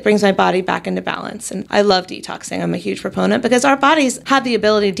 because it brings my body back into balance. And I love detoxing. I'm a huge proponent, because our bodies have the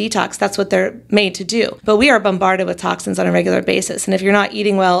ability to detox. That's what they're made to do. But we are bombarded with toxins on a regular basis. And if you're not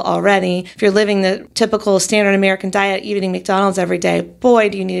eating well already, if you're living the typical standard American diet, eating McDonald's every day, boy,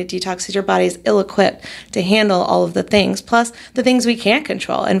 do you need a detox, because your body is ill-equipped to handle all of the things, plus the things we can't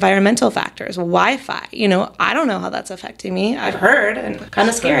control, environmental factors, Wi-Fi. I don't know how that's affecting me. I've heard, and kind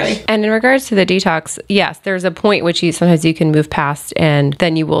of scary. And in regards to the detox, yes, there's a point which sometimes you can move past, and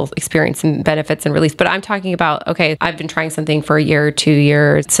then you will experience some benefits and release. But I'm talking about, okay, I've been trying something for a year or 2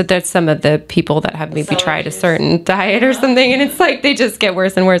 years. So there's some of the people that have maybe tried a certain diet or something, and it's like they just get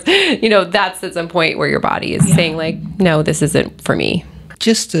worse and worse. That's at some point where your body is saying like, no, this isn't for me.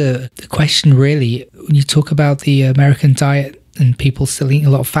 Just a question, really. When you talk about the American diet and people still eating a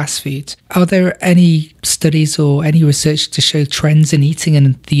lot of fast food, are there any studies or any research to show trends in eating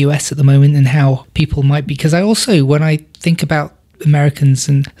in the US at the moment and how people might be? Because I also, when I think about Americans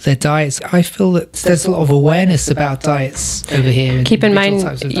and their diets, I feel that there's a lot of awareness about diets over here. Keep in mind,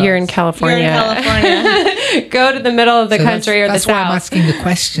 you're in California. Go to the middle of the country or the south. That's why I'm asking the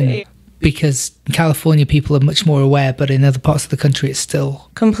question, because in California people are much more aware, but in other parts of the country it's still...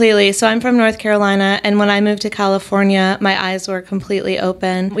 Completely. So I'm from North Carolina, and when I moved to California, my eyes were completely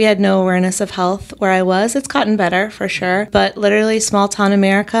open. We had no awareness of health where I was. It's gotten better for sure, but literally small town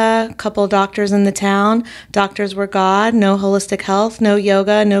America, couple doctors in the town, doctors were God, no holistic health, no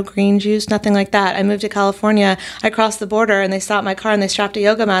yoga, no green juice, nothing like that. I moved to California, I crossed the border and they stopped my car and they strapped a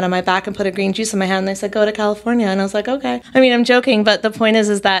yoga mat on my back and put a green juice in my hand and they said, go to California. And I was like, okay. I mean, I'm joking, but the point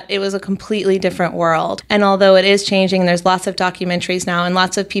is that it was a completely different world. And although it is changing, there's lots of documentaries now and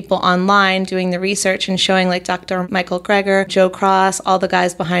lots of people online doing the research and showing, like Dr. Michael Greger, Joe Cross, all the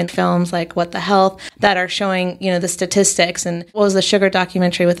guys behind films like What the Health that are showing, the statistics. And what was the sugar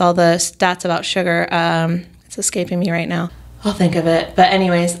documentary with all the stats about sugar? It's escaping me right now. I'll think of it. But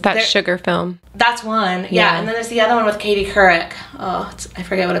anyways. That sugar film. That's one. Yeah. And then there's the other one with Katie Couric. I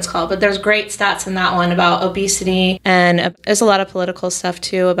forget what it's called. But there's great stats in that one about obesity. And there's a lot of political stuff,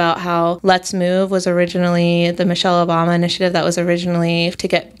 too, about how Let's Move was originally the Michelle Obama initiative that was originally to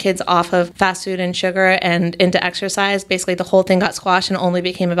get kids off of fast food and sugar and into exercise. Basically, the whole thing got squashed and only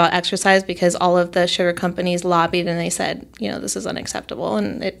became about exercise because all of the sugar companies lobbied and they said, this is unacceptable.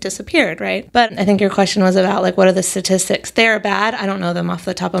 And it disappeared, right? But I think your question was about, what are the statistics? They're bad. I don't know them off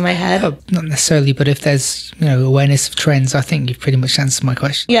the top of my head. Not necessarily, but if there's awareness of trends, I think you've pretty much answered my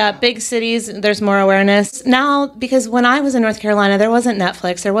question. Yeah, big cities, there's more awareness now, because when I was in North Carolina, there wasn't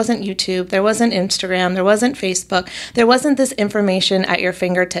Netflix, there wasn't YouTube, there wasn't Instagram, there wasn't Facebook, there wasn't this information at your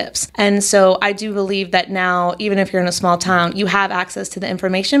fingertips. And so I do believe that now, even if you're in a small town, you have access to the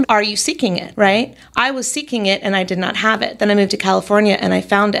information. Are you seeking it, right? I was seeking it and I did not have it. Then I moved to California and I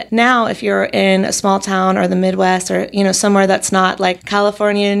found it. Now, if you're in a small town or the Midwest or somewhere that's not like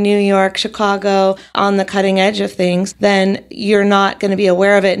California, New York, Chicago, on the cutting edge of things, then you're not going to be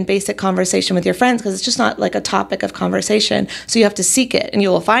aware of it in basic conversation with your friends because it's just not like a topic of conversation. So you have to seek it, and you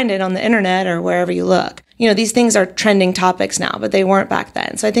will find it on the internet or wherever you look. These things are trending topics now, but they weren't back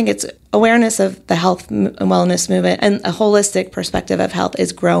then. So I think it's awareness of the health and wellness movement and a holistic perspective of health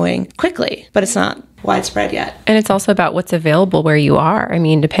is growing quickly, but it's not widespread yet. And it's also about what's available where you are. I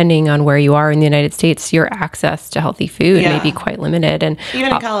mean, depending on where you are in the United States, your access to healthy food may be quite limited. And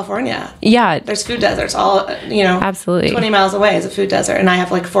even in California, there's food deserts. All absolutely 20 miles away is a food desert, and I have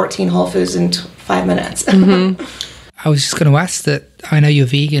 14 Whole Foods in 5 minutes. Mm-hmm. I was just going to ask that. I know you're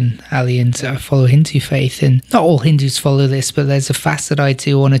vegan, Ali, and I follow Hindu faith, and not all Hindus follow this, but there's a fast that I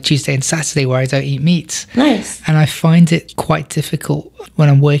do on a Tuesday and Saturday where I don't eat meat. Nice. And I find it quite difficult when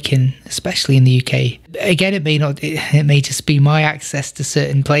I'm working, especially in the UK. Again, it may just be my access to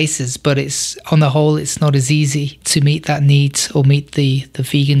certain places, but it's on the whole, it's not as easy to meet that need or meet the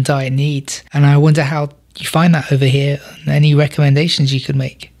vegan diet need. And I wonder how you find that over here, and any recommendations you could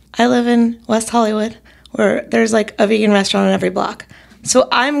make. I live in West Hollywood, where there's a vegan restaurant on every block. So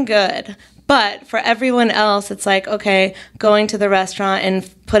I'm good. But for everyone else, it's okay, going to the restaurant and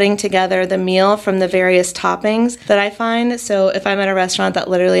putting together the meal from the various toppings that I find. So if I'm at a restaurant that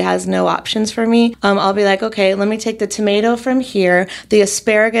literally has no options for me, I'll be okay, let me take the tomato from here, the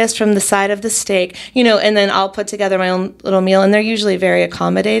asparagus from the side of the steak, and then I'll put together my own little meal. And they're usually very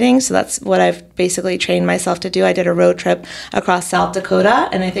accommodating. So that's what I've basically trained myself to do. I did a road trip across South Dakota,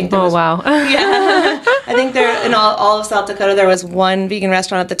 and I think there was... Oh, wow. Yeah. I think there, in all of South Dakota, there was one vegan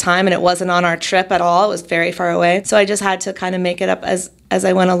restaurant at the time, and it wasn't on our trip at all. It was very far away. So I just had to kind of make it up as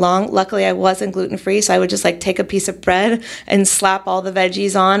I went along. Luckily, I wasn't gluten-free, so I would just take a piece of bread and slap all the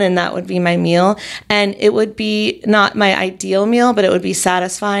veggies on, and that would be my meal. And it would be not my ideal meal, but it would be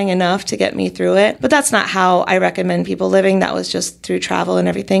satisfying enough to get me through it. But that's not how I recommend people living. That was just through travel and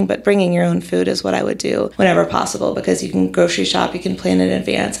everything. But bringing your own food is what I would do whenever possible, because you can grocery shop, you can plan in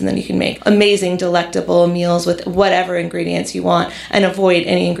advance, and then you can make amazing, delectable meals with whatever ingredients you want and avoid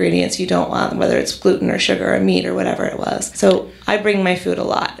any ingredients you don't want, whether it's gluten or sugar or meat or whatever it was. So I bring my food a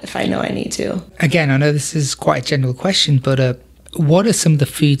lot if I know I need to. Again, I know this is quite a general question, but what are some of the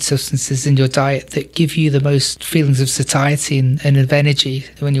food substances in your diet that give you the most feelings of satiety and of energy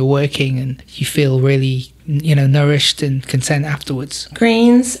when you're working and you feel really, nourished and content afterwards?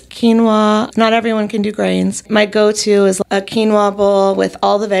 Grains, quinoa. Not everyone can do grains. My go-to is a quinoa bowl with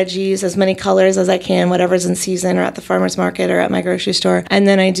all the veggies, as many colors as I can, whatever's in season or at the farmer's market or at my grocery store. And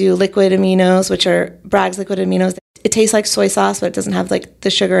then I do liquid aminos, which are Bragg's liquid aminos. It tastes like soy sauce, but it doesn't have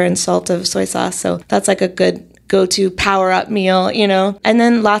the sugar and salt of soy sauce. So that's a good go-to power-up meal, And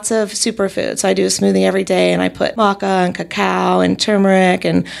then lots of superfoods. So I do a smoothie every day, and I put maca and cacao and turmeric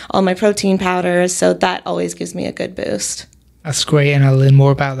and all my protein powders. So that always gives me a good boost. That's great, and I'll learn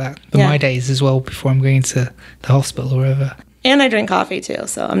more about that in my days as well before I'm going to the hospital or wherever. And I drink coffee too,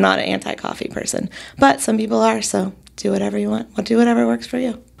 so I'm not an anti-coffee person. But some people are, so do whatever you want. Well, do whatever works for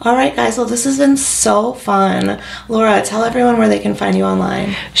you. All right, guys. Well, this has been so fun. Laura, tell everyone where they can find you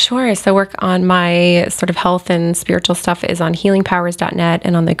online. Sure. So work on my sort of health and spiritual stuff is on healingpowers.net.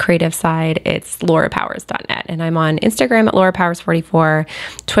 And on the creative side, it's laurapowers.net. And I'm on Instagram at laurapowers44,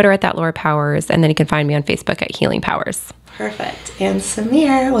 Twitter at @laurapowers. And then you can find me on Facebook at Healing Powers. Perfect. And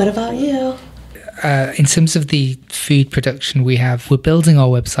Samir, what about you? In terms of the food production we're building our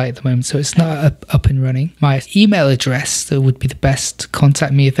website at the moment, so it's not up and running. My email address would be the best to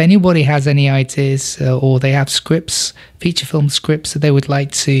contact me if anybody has any ideas or they have scripts, feature film scripts that they would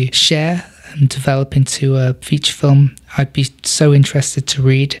like to share and develop into a feature film. I'd be so interested to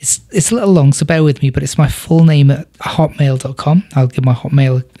read. It's a little long, so bear with me, but it's my full name at hotmail.com. I'll give my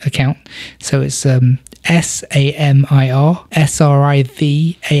Hotmail account. So it's SamirSrivastava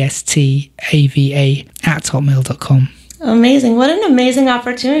 @hotmail.com. Amazing. What an amazing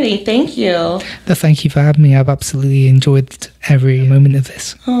opportunity. Thank you. Thank you for having me. I've absolutely enjoyed every moment of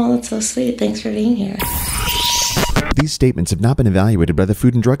this. Oh, that's so sweet. Thanks for being here. These statements have not been evaluated by the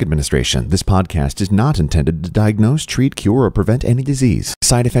Food and Drug Administration. This podcast is not intended to diagnose, treat, cure, or prevent any disease.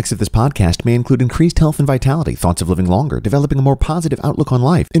 Side effects of this podcast may include increased health and vitality, thoughts of living longer, developing a more positive outlook on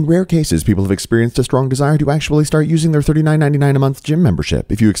life. In rare cases, people have experienced a strong desire to actually start using their $39.99 a month gym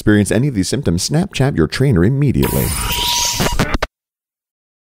membership. If you experience any of these symptoms, Snapchat your trainer immediately.